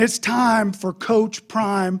It's time for Coach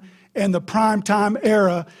Prime and the primetime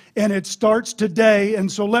era, and it starts today.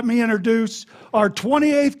 And so let me introduce our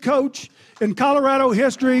 28th coach in Colorado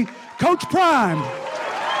history, Coach Prime. Oh,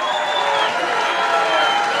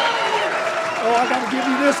 I got to give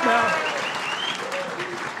you this now.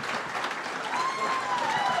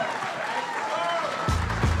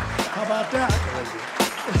 How about that?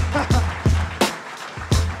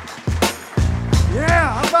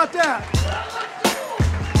 Yeah, how about that?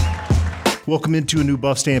 Welcome into a new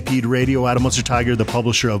BuffStampede Radio. Adam Munsterteiger, the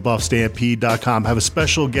publisher of BuffStampede.com. I have a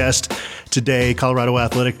special guest today, Colorado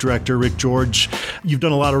Athletic Director Rick George. You've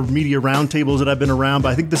done a lot of media roundtables that I've been around, but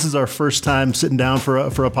I think this is our first time sitting down for a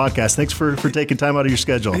podcast. Thanks for taking time out of your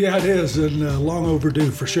schedule. Yeah, it is, and long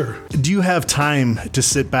overdue for sure. Do you have time to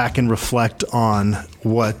sit back and reflect on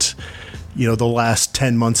what, the last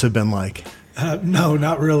 10 months have been like? No,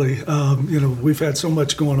 not really. We've had so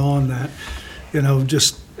much going on that,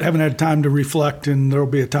 just haven't had time to reflect, and there'll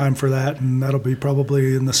be a time for that, and that'll be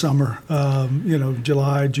probably in the summer,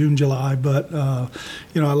 June, July. But, I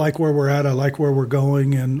like where we're at. I like where we're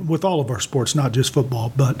going, and with all of our sports, not just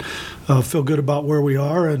football, but feel good about where we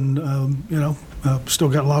are, and, still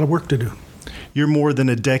got a lot of work to do. You're more than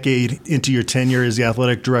a decade into your tenure as the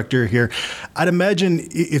athletic director here. I'd imagine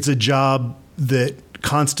it's a job that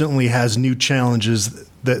constantly has new challenges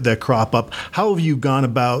that crop up. How have you gone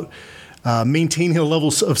about maintaining a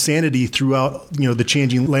level of sanity throughout, the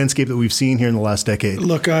changing landscape that we've seen here in the last decade?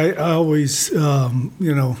 Look, I always,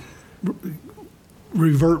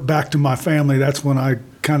 revert back to my family. That's when I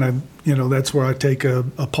kind of, that's where I take a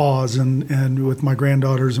pause and with my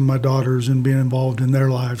granddaughters and my daughters and being involved in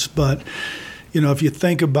their lives. But, if you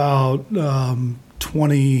think about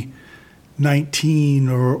 2019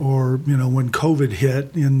 or when COVID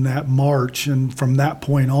hit in that March, and from that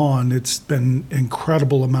point on, it's been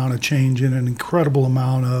incredible amount of change and an incredible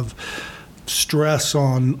amount of stress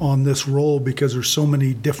on this role, because there's so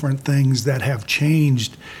many different things that have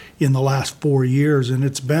changed in the last 4 years, and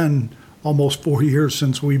it's been almost 4 years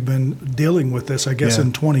since we've been dealing with this. I guess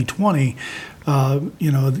in 2020, again,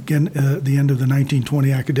 the end of the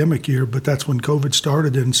 1920 academic year, but that's when COVID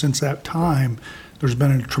started, and since that time, there's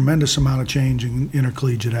been a tremendous amount of change in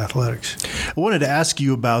intercollegiate athletics. I wanted to ask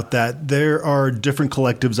you about that. There are different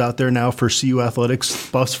collectives out there now for CU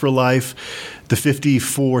athletics, Buffs for Life, the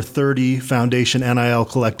 5430 Foundation NIL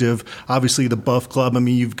Collective, obviously the Buff Club. I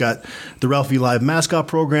mean, you've got the Ralphie Live mascot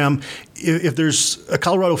program. If there's a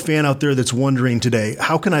Colorado fan out there that's wondering today,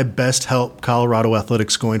 how can I best help Colorado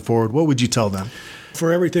athletics going forward? What would you tell them?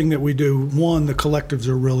 For everything that we do, one, the collectives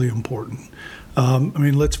are really important.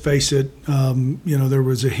 Let's face it, there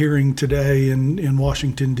was a hearing today in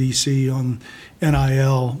Washington, D.C. on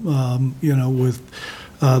NIL, with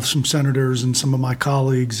some senators and some of my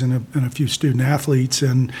colleagues and a few student athletes.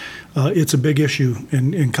 And it's a big issue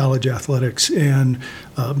in college athletics. And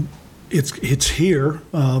it's here.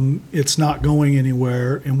 It's not going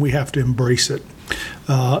anywhere, and we have to embrace it.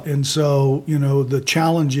 And so, the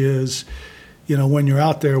challenge is, when you're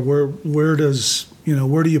out there, where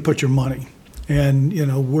do you put your money? And,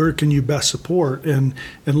 where can you best support? And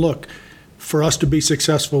look, for us to be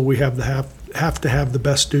successful, we have to have the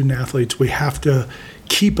best student athletes. We have to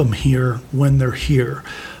keep them here when they're here.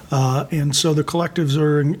 And so the collectives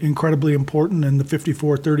are incredibly important, and the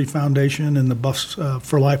 5430 Foundation and the Buffs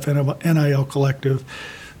for Life NIL Collective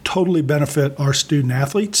totally benefit our student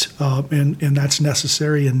athletes, and that's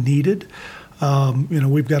necessary and needed.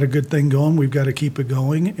 We've got a good thing going. We've got to keep it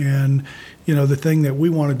going. And, the thing that we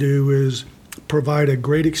want to do is provide a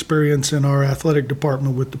great experience in our athletic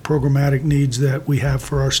department with the programmatic needs that we have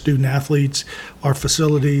for our student athletes, our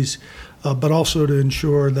facilities, but also to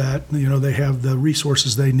ensure that, they have the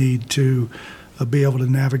resources they need to be able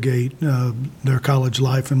to navigate their college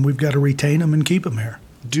life. And we've got to retain them and keep them here.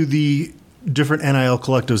 Do the different NIL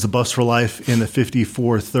collectives, the Buffs for Life and the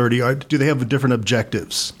 5430, do they have different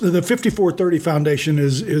objectives? The 5430 Foundation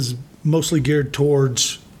is mostly geared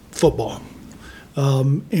towards football.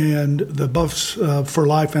 And the Buffs for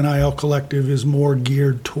Life NIL Collective is more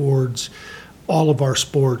geared towards all of our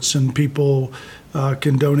sports, and people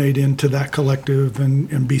can donate into that collective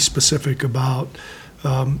and be specific about,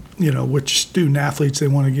 which student athletes they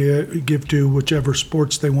want to give to, whichever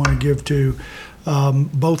sports they want to give to.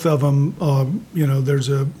 Both of them,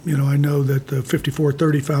 there's I know that the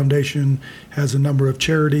 5430 Foundation has a number of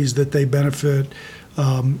charities that they benefit.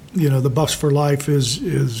 The Buffs for Life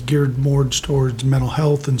is geared more towards mental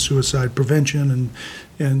health and suicide prevention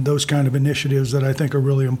and those kind of initiatives that I think are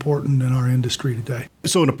really important in our industry today.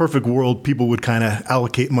 So in a perfect world, people would kind of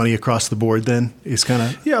allocate money across the board then?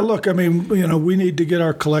 Yeah, look, we need to get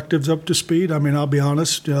our collectives up to speed. I'll be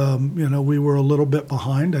honest, we were a little bit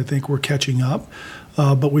behind. I think we're catching up.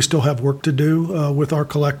 But we still have work to do with our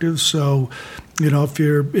collectives. So, if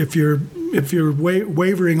you're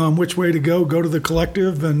wavering on which way to go to the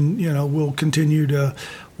collective, and we'll continue to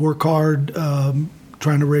work hard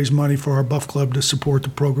trying to raise money for our Buff Club to support the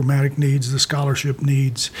programmatic needs, the scholarship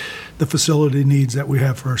needs, the facility needs that we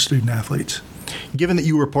have for our student athletes. Given that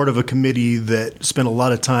you were part of a committee that spent a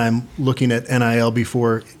lot of time looking at NIL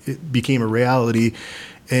before it became a reality,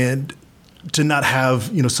 and to not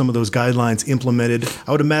have some of those guidelines implemented,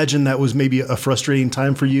 I would imagine that was maybe a frustrating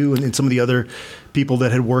time for you and some of the other people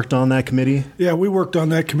that had worked on that committee. Yeah, we worked on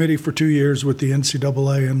that committee for 2 years with the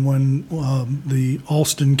NCAA, and when the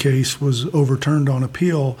Alston case was overturned on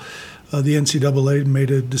appeal, the NCAA made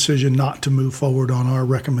a decision not to move forward on our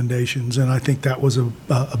recommendations, and I think that was a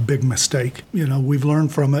big mistake. We've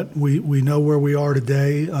learned from it. We know where we are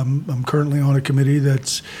today. I'm currently on a committee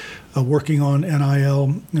that's working on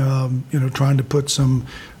NIL, trying to put some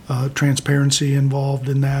transparency involved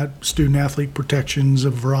in that, student-athlete protections, a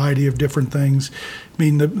variety of different things.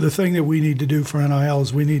 The thing that we need to do for NIL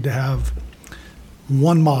is we need to have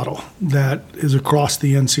one model that is across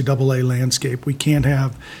the NCAA landscape. We can't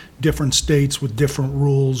have different states with different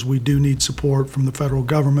rules. We do need support from the federal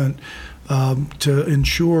government to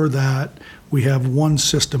ensure that we have one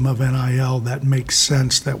system of NIL that makes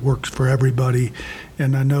sense, that works for everybody.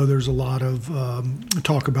 And I know there's a lot of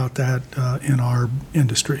talk about that in our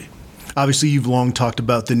industry. Obviously, you've long talked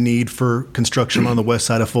about the need for construction on the west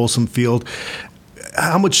side of Folsom Field.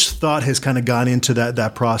 How much thought has kind of gone into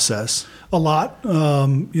that process? A lot.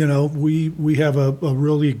 We have a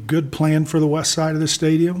really good plan for the west side of the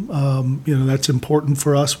stadium. That's important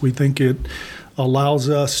for us. We think it allows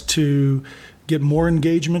us to get more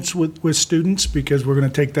engagements with students because we're going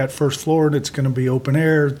to take that first floor and it's going to be open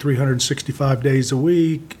air 365 days a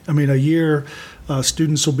year.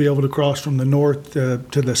 Students will be able to cross from the north to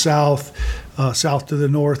the south, south to the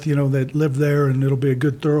north, that live there, and it'll be a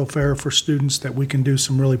good thoroughfare for students that we can do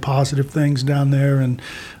some really positive things down there. And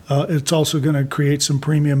it's also going to create some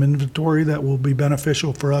premium inventory that will be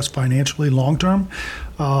beneficial for us financially long term.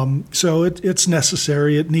 So it's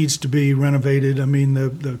necessary. It needs to be renovated.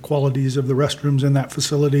 The qualities of the restrooms in that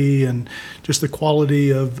facility and just the quality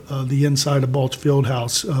of the inside of Balch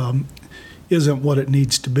Fieldhouse isn't what it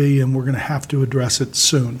needs to be, and we're going to have to address it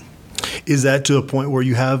soon. Is that to a point where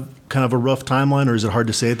you have kind of a rough timeline, or is it hard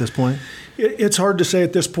to say at this point? It's hard to say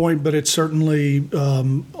at this point, but it's certainly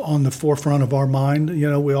on the forefront of our mind.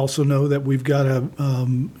 We also know that we've got to,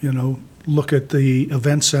 look at the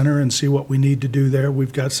event center and see what we need to do there.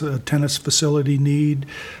 We've got a tennis facility need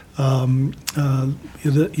that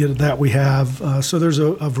we have. So there's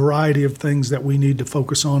a variety of things that we need to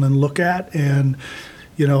focus on and look at, and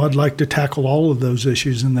I'd like to tackle all of those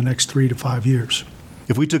issues in the next 3 to 5 years.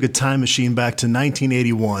 If we took a time machine back to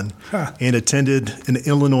 1981 and attended an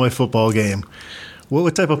Illinois football game,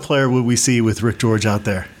 what type of player would we see with Rick George out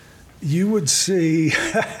there? You would see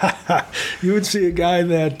a guy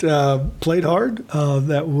that played hard,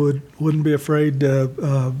 that wouldn't be afraid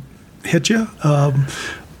to hit you.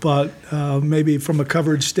 But maybe from a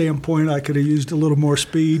coverage standpoint, I could have used a little more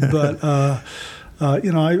speed. But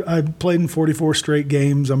I played in 44 straight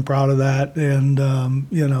games. I'm proud of that. And,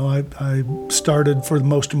 I started for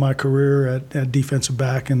most of my career at defensive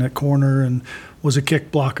back and at corner and was a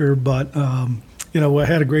kick blocker. But, I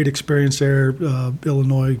had a great experience there.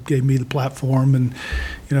 Illinois gave me the platform. And,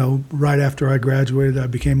 right after I graduated, I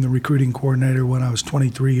became the recruiting coordinator when I was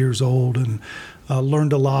 23 years old and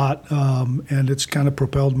learned a lot. And it's kind of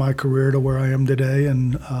propelled my career to where I am today.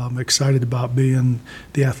 And I'm excited about being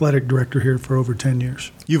the athletic director here for over 10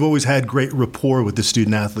 years. You've always had great rapport with the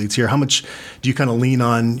student athletes here. How much do you kind of lean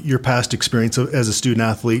on your past experience as a student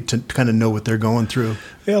athlete to kind of know what they're going through?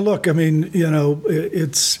 Yeah, look,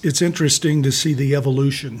 it's interesting to see the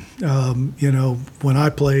evolution. When I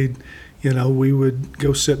played, we would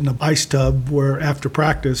go sit in an ice tub where after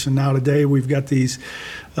practice, and now today we've got these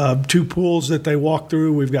 2 pools that they walk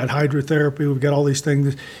through. We've got hydrotherapy. We've got all these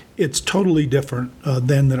things. It's totally different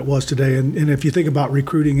then than it was today. And if you think about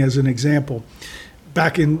recruiting as an example,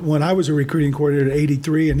 back in when I was a recruiting coordinator at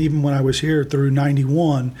 83, and even when I was here through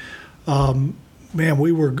 91, we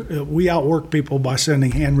outworked people by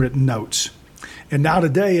sending handwritten notes. And now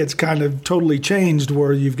today it's kind of totally changed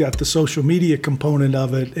where you've got the social media component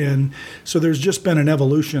of it. And so there's just been an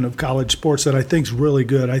evolution of college sports that I think is really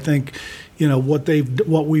good. I think,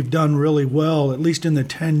 what we've done really well, at least in the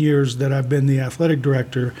 10 years that I've been the athletic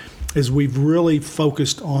director, is we've really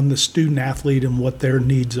focused on the student athlete and what their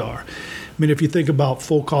needs are. I mean, if you think about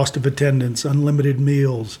full cost of attendance, unlimited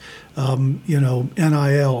meals,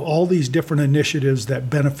 NIL, all these different initiatives that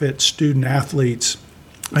benefit student athletes,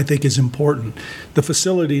 I think is important. The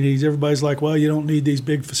facility needs, everybody's like, well, you don't need these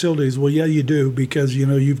big facilities. Well, yeah, you do, because,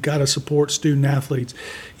 you've got to support student athletes.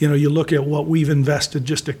 You look at what we've invested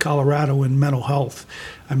just at Colorado in mental health.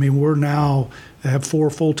 I mean, we're now have 4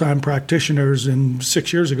 full-time practitioners, and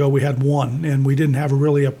 6 years ago we had 1, and we didn't have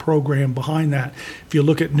really a program behind that. If you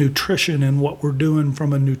look at nutrition and what we're doing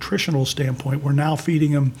from a nutritional standpoint, we're now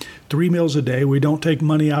feeding them 3 meals a day. We don't take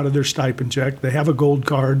money out of their stipend check. They have a gold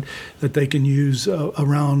card that they can use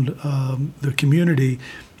around the community.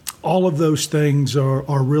 All of those things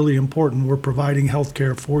are really important. We're providing health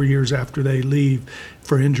care 4 years after they leave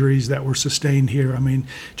for injuries that were sustained here. I mean,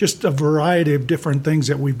 just a variety of different things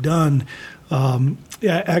that we've done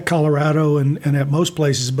at Colorado and at most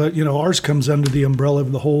places. But, ours comes under the umbrella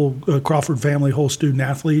of the whole Crawford family, whole student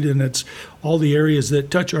athlete, and it's all the areas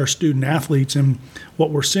that touch our student athletes. And what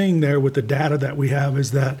we're seeing there with the data that we have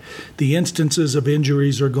is that the instances of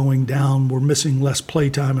injuries are going down. We're missing less play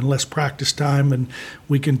time and less practice time, and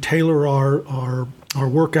we can tailor our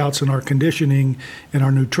workouts and our conditioning and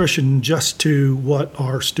our nutrition just to what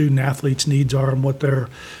our student athletes' needs are and what their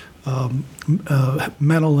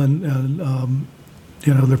mental and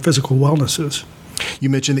their physical wellness is. You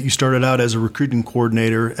mentioned that you started out as a recruiting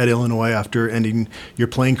coordinator at Illinois after ending your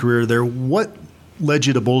playing career there. What led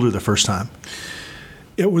you to Boulder the first time?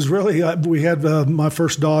 It was really, we had my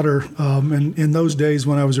first daughter, and in those days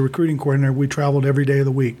when I was a recruiting coordinator, we traveled every day of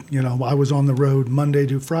the week. I was on the road Monday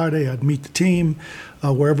to Friday. I'd meet the team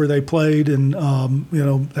wherever they played, and,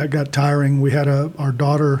 that got tiring. We had our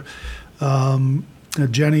daughter,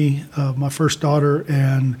 Jenny, my first daughter,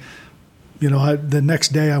 and the next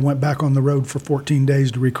day I went back on the road for 14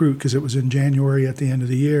 days to recruit because it was in January at the end of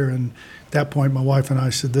the year. And at that point, my wife and I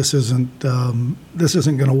said, "This isn't going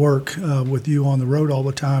to work with you on the road all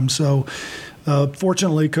the time." So,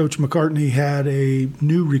 fortunately, Coach McCartney had a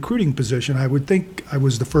new recruiting position. I would think I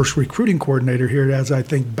was the first recruiting coordinator here. As I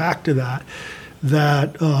think back to that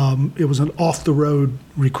it was an off-the-road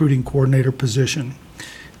recruiting coordinator position.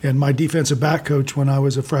 And my defensive back coach when I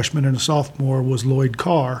was a freshman and a sophomore was Lloyd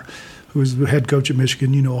Carr, who was the head coach at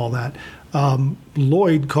Michigan. You know all that.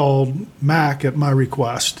 Lloyd called Mac at my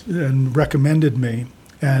request and recommended me.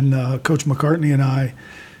 And Coach McCartney and I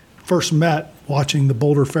first met watching the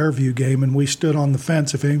Boulder Fairview game, and we stood on the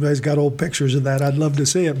fence. If anybody's got old pictures of that, I'd love to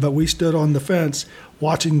see it. But we stood on the fence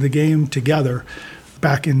watching the game together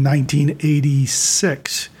back in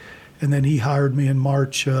 1986. And then he hired me in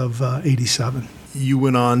March of 87. You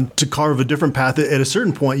went on to carve a different path. At a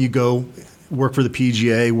certain point, you go work for the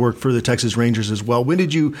PGA, work for the Texas Rangers as well. When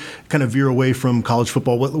did you kind of veer away from college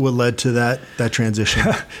football? What led to that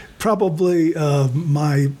transition? Probably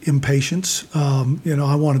my impatience.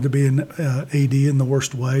 I wanted to be an AD in the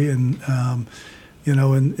worst way. And,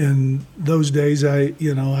 in those days, I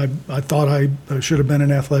thought I should have been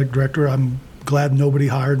an athletic director. I'm glad nobody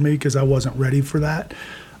hired me because I wasn't ready for that.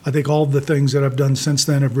 I think all of the things that I've done since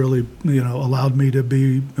then have really, allowed me to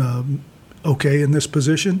be okay in this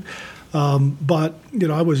position. But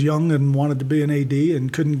I was young and wanted to be an AD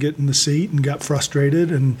and couldn't get in the seat and got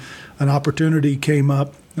frustrated. And an opportunity came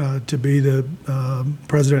up to be the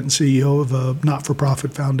president and CEO of a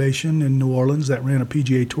not-for-profit foundation in New Orleans that ran a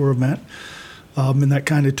PGA Tour event. And that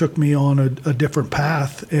kind of took me on a different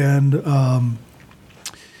path. And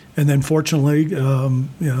then fortunately,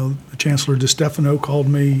 Chancellor DeStefano called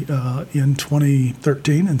me in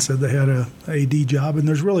 2013 and said they had a AD job. And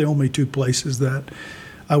there's really only 2 places that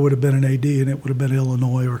I would have been an AD, and it would have been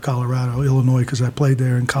Illinois or Colorado. Illinois because I played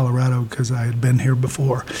there, and Colorado because I had been here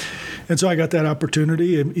before. And so I got that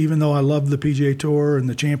opportunity, and even though I love the PGA Tour and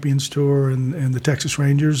the Champions Tour and the Texas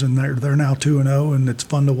Rangers, and they're now 2-0, and it's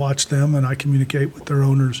fun to watch them, and I communicate with their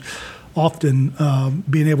owners often,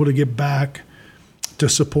 being able to give back to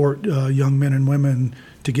support young men and women,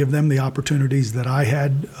 to give them the opportunities that I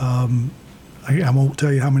had. I won't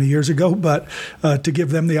tell you how many years ago, but to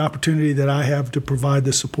give them the opportunity that I have to provide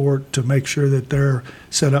the support to make sure that they're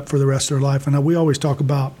set up for the rest of their life. And we always talk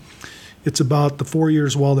about it's about the 4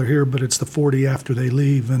 years while they're here, but it's the 40 after they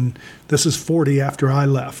leave. And this is 40 after I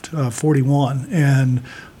left, 41. And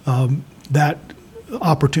that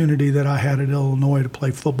opportunity that I had at Illinois to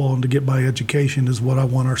play football and to get my education is what I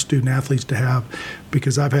want our student athletes to have,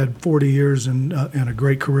 because I've had 40 years and a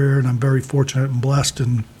great career, and I'm very fortunate and blessed,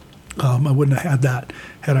 and I wouldn't have had that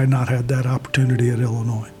had I not had that opportunity at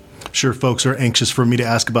Illinois. Sure, folks are anxious for me to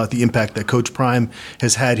ask about the impact that Coach Prime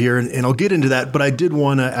has had here, and I'll get into that. But I did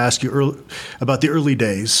want to ask you about the early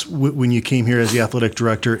days when you came here as the athletic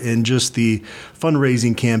director, and just the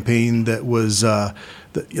fundraising campaign that was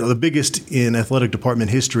the biggest in athletic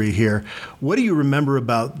department history here. What do you remember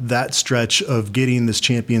about that stretch of getting this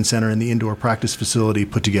Champion Center and the indoor practice facility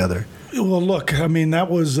put together? Well, look, I mean,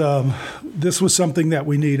 that was this was something that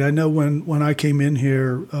we need. I know when I came in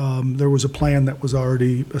here, there was a plan that was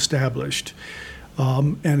already established.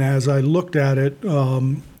 And as I looked at it,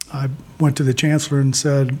 I went to the chancellor and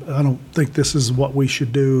said, I don't think this is what we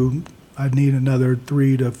should do. I need another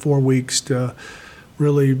 3 to 4 weeks to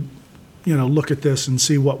really, look at this and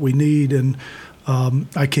see what we need. And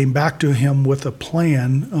I came back to him with a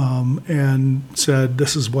plan and said,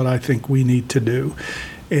 this is what I think we need to do.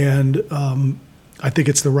 And I think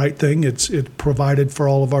it's the right thing. It's provided for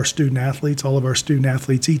all of our student athletes. All of our student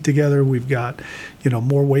athletes eat together. We've got,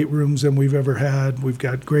 more weight rooms than we've ever had. We've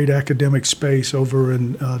got great academic space over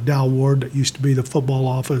in Dow Ward that used to be the football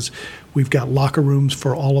office. We've got locker rooms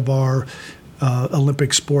for all of our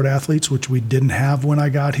Olympic sport athletes, which we didn't have when I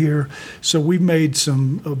got here. So we've made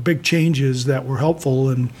some big changes that were helpful,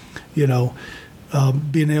 and being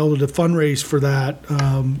able to fundraise for that,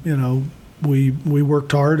 we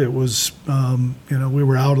worked hard. It was we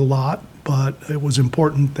were out a lot, but it was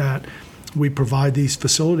important that we provide these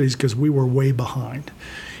facilities because we were way behind.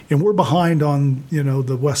 And we're behind on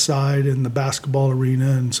the west side and the basketball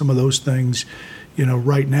arena and some of those things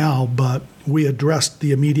right now, but we addressed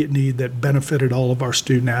the immediate need that benefited all of our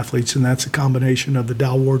student athletes, and that's a combination of the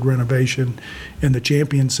Dow Ward renovation and the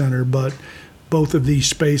Champion Center. But both of these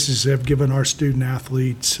spaces have given our student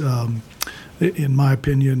athletes, in my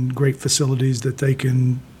opinion, great facilities that they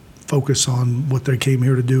can focus on what they came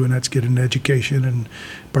here to do, and that's get an education and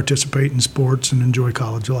participate in sports and enjoy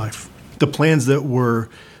college life. The plans that were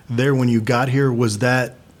there when you got here, was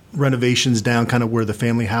that renovations down kind of where the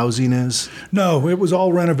family housing is? No, it was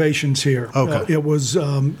all renovations here. Okay. It was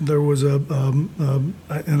there was and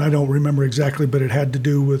I don't remember exactly, but it had to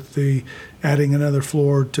do with the adding another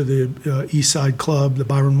floor to the East Side Club, the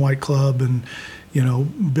Byron White Club, and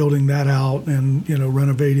building that out and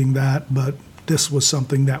renovating that. But this was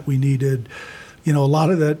something that we needed. A lot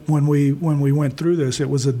of that when we went through this, it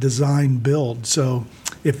was a design build. So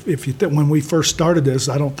if when we first started this,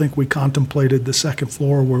 I don't think we contemplated the second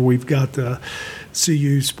floor where we've got the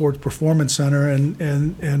CU Sports Performance Center,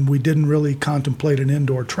 and we didn't really contemplate an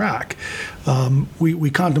indoor track.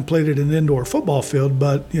 We contemplated an indoor football field,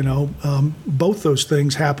 but both those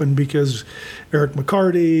things happened because Eric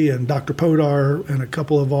McCarty and Dr. Podar and a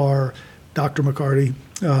couple of our Dr. McCarty,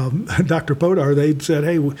 Dr. Podar, they said,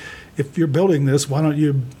 hey, if you're building this, why don't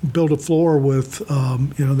you build a floor with,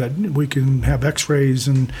 that we can have x-rays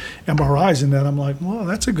and MRIs in that? I'm like, well,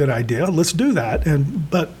 that's a good idea. Let's do that.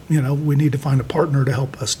 But we need to find a partner to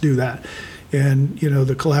help us do that. And,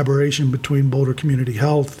 the collaboration between Boulder Community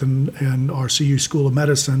Health and our CU School of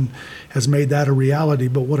Medicine has made that a reality.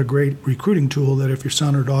 But what a great recruiting tool that if your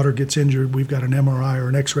son or daughter gets injured, we've got an MRI or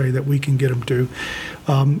an x-ray that we can get them to.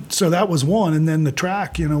 So that was one. And then the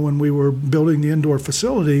track, when we were building the indoor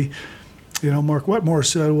facility, Mark Wetmore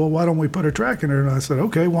said, well, why don't we put a track in there? And I said,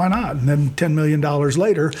 okay, why not? And then $10 million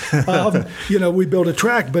later, we built a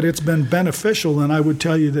track, but it's been beneficial. And I would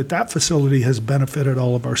tell you that facility has benefited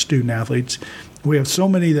all of our student athletes. We have so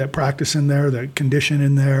many that practice in there, that condition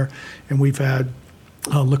in there, and we've had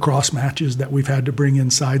lacrosse matches that we've had to bring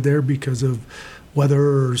inside there because of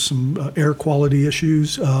weather or some air quality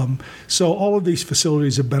issues. So all of these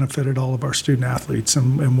facilities have benefited all of our student athletes,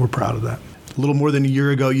 and we're proud of that. A little more than a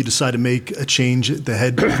year ago, you decided to make a change at the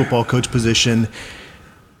head football coach position.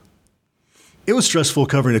 It was stressful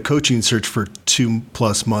covering a coaching search for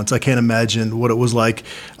 2+ months. I can't imagine what it was like.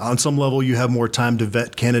 On some level, you have more time to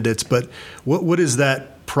vet candidates, but what is that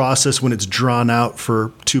process when it's drawn out for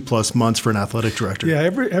 2+ months for an athletic director? Yeah,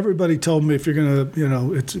 everybody told me if you're going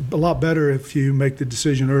to, it's a lot better if you make the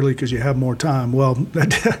decision early because you have more time. Well,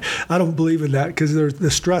 I don't believe in that because there's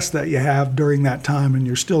the stress that you have during that time, and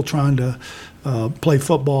you're still trying to play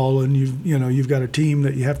football, and you've got a team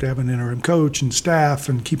that you have to have an interim coach and staff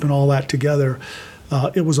and keeping all that together.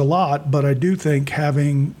 It was a lot, but I do think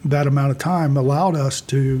having that amount of time allowed us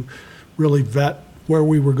to really vet where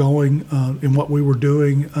we were going and what we were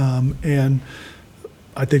doing, and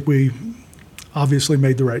I think we obviously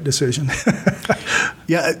made the right decision.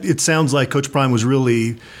 Yeah, it sounds like Coach Prime was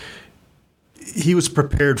really he was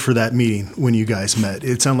prepared for that meeting when you guys met.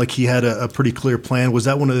 It sounded like he had a pretty clear plan. Was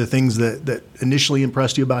that one of the things that initially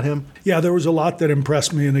impressed you about him? Yeah, there was a lot that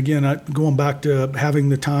impressed me. And again, going back to having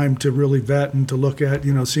the time to really vet and to look at,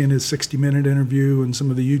 seeing his 60-minute interview and some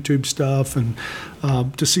of the YouTube stuff and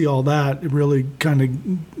to see all that, it really kind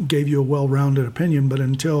of gave you a well-rounded opinion. But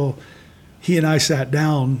until he and I sat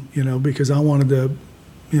down, because I wanted to,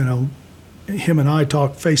 him and I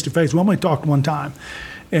talked face-to-face. We only talked one time.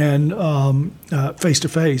 And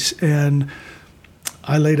face-to-face. And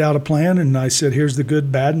I laid out a plan, and I said, here's the good,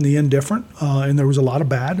 bad, and the indifferent. And there was a lot of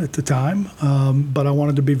bad at the time. But I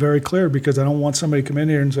wanted to be very clear because I don't want somebody to come in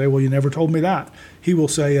here and say, well, you never told me that. He will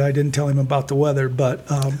say, I didn't tell him about the weather. But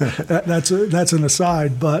that's an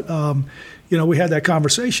aside. But, we had that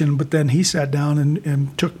conversation. But then he sat down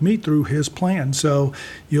and took me through his plan. So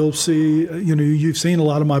you'll see, you've seen a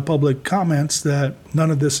lot of my public comments that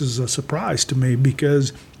none of this is a surprise to me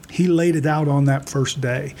because he laid it out on that first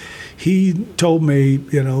day. He told me,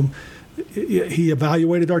 he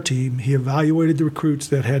evaluated our team. He evaluated the recruits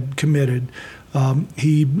that had committed.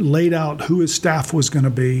 He laid out who his staff was going to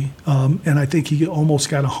be. And I think he almost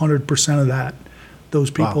got 100% of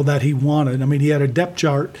those people that he wanted. I mean, he had a depth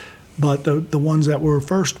chart, but the ones that were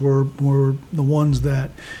first were the ones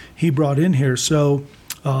that he brought in here. So,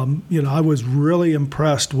 I was really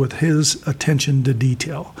impressed with his attention to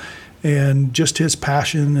detail and just his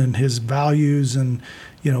passion and his values and,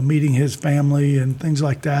 meeting his family and things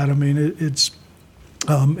like that. I mean, it's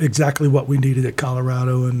exactly what we needed at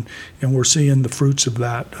Colorado, and we're seeing the fruits of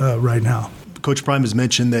that right now. Coach Prime has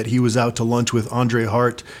mentioned that he was out to lunch with Andre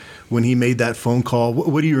Hart when he made that phone call.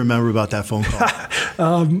 What do you remember about that phone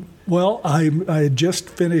call? Well, I had just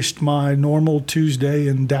finished my normal Tuesday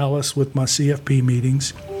in Dallas with my CFP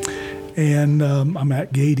meetings, and I'm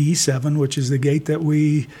at gate E7, which is the gate that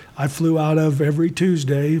I flew out of every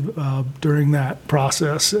Tuesday during that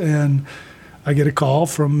process, and I get a call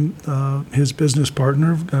from his business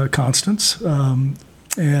partner, Constance,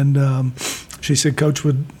 and she said, Coach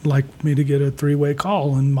would like me to get a three-way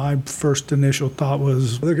call. And my first initial thought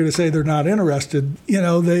was, they're going to say they're not interested. And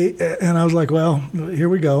I was like, well, here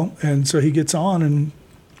we go. And so he gets on and,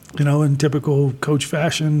 in typical coach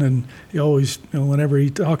fashion. And he always, whenever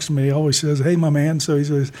he talks to me, he always says, hey, my man. So he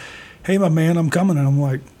says, hey, my man, I'm coming. And I'm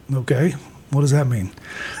like, okay, what does that mean?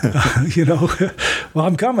 Well,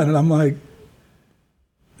 I'm coming. And I'm like,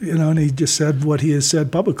 and he just said what he has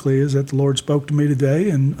said publicly is that the Lord spoke to me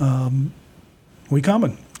today and we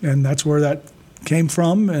coming. And that's where that came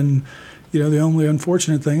from. And, the only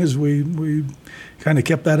unfortunate thing is we kind of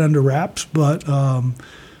kept that under wraps. But,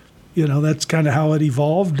 that's kind of how it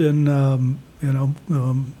evolved. And,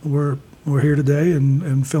 we're here today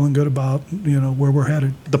and feeling good about, where we're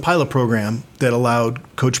headed. The pilot program that allowed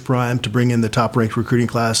Coach Prime to bring in the top-ranked recruiting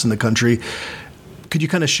class in the country, could you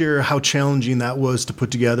kind of share how challenging that was to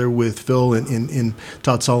put together with Phil and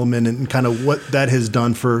Todd Solomon and kind of what that has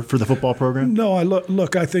done for the football program? No,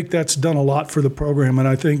 I think that's done a lot for the program. And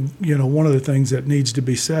I think, one of the things that needs to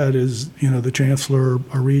be said is, the chancellor,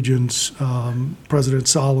 our regents, President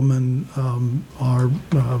Solomon, our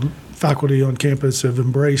faculty on campus have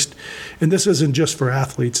embraced, and this isn't just for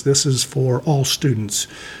athletes, this is for all students.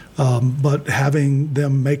 But having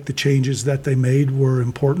them make the changes that they made were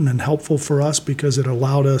important and helpful for us because it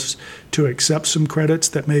allowed us to accept some credits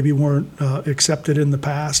that maybe weren't accepted in the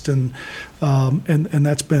past, and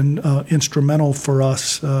that's been instrumental for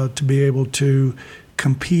us to be able to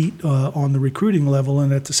compete on the recruiting level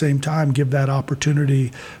and at the same time give that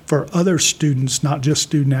opportunity for other students, not just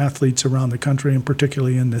student athletes around the country and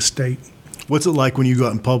particularly in this state. What's it like when you go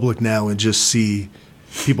out in public now and just see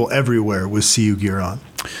people everywhere with CU gear on?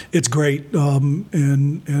 It's great,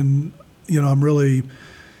 and I'm really,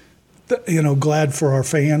 glad for our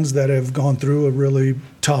fans that have gone through a really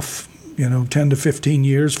tough, 10 to 15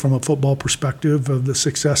 years from a football perspective of the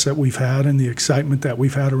success that we've had and the excitement that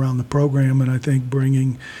we've had around the program. And I think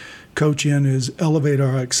bringing Coach in is elevate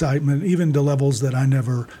our excitement even to levels that I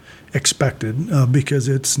never expected because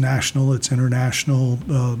it's national, it's international.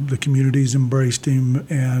 The community's embraced him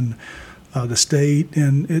and the state,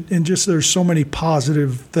 and just there's so many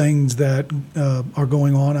positive things that are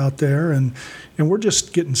going on out there, and we're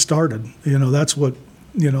just getting started. That's what,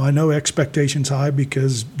 I know expectations high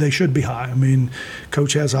because they should be high. I mean,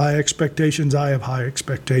 Coach has high expectations. I have high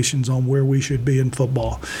expectations on where we should be in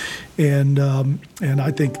football, and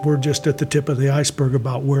I think we're just at the tip of the iceberg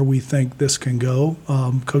about where we think this can go.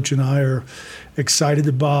 Coach and I are excited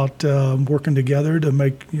about working together to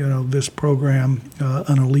make this program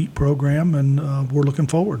an elite program, and we're looking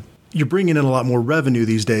forward. you're bringing in a lot more revenue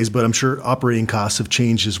these days, but I'm sure operating costs have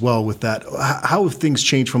changed as well with that. How have things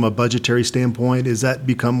changed from a budgetary standpoint? Has that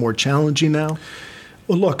become more challenging now?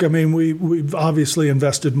 Well, look, I mean, we've obviously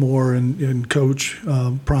invested more in Coach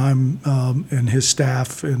Prime and his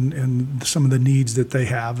staff and some of the needs that they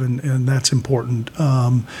have, and that's important.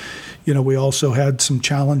 We also had some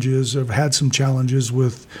challenges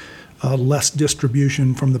with less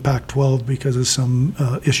distribution from the Pac-12 because of some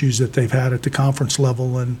issues that they've had at the conference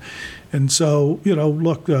level, and so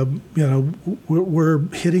look, we're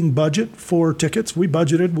hitting budget for tickets. We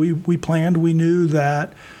budgeted, we planned, we knew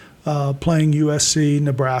that playing USC,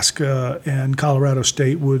 Nebraska, and Colorado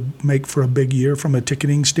State would make for a big year from a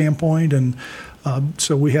ticketing standpoint, and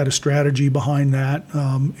so we had a strategy behind that,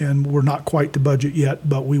 and we're not quite to budget yet,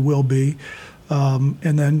 but we will be.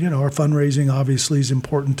 And then, our fundraising obviously is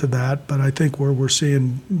important to that. But I think where we're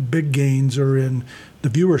seeing big gains are in the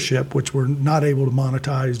viewership, which we're not able to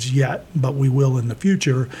monetize yet, but we will in the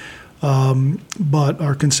future. But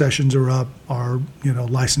our concessions are up, our,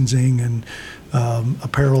 licensing and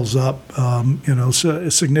apparel's up,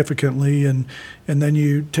 significantly. And then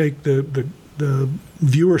you take the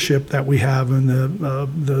viewership that we have and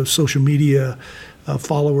the social media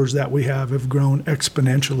followers that we have grown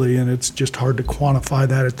exponentially, and it's just hard to quantify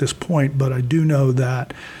that at this point. But I do know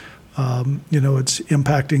that, it's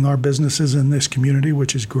impacting our businesses in this community,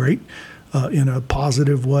 which is great, in a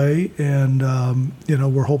positive way. And,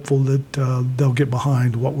 we're hopeful that they'll get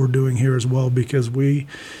behind what we're doing here as well, because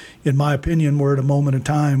in my opinion, we're at a moment in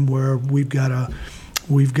time where we've got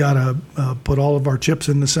to put all of our chips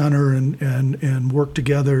in the center and work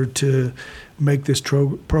together to make this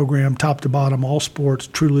program top to bottom, all sports,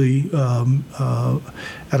 truly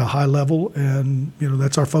at a high level. And,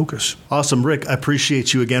 that's our focus. Awesome. Rick, I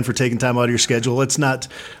appreciate you again for taking time out of your schedule. Let's not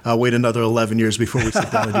wait another 11 years before we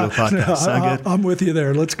sit down and do a podcast. Sound good? I'm with you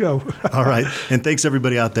there. Let's go. All right. And thanks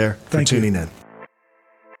everybody out there for tuning in.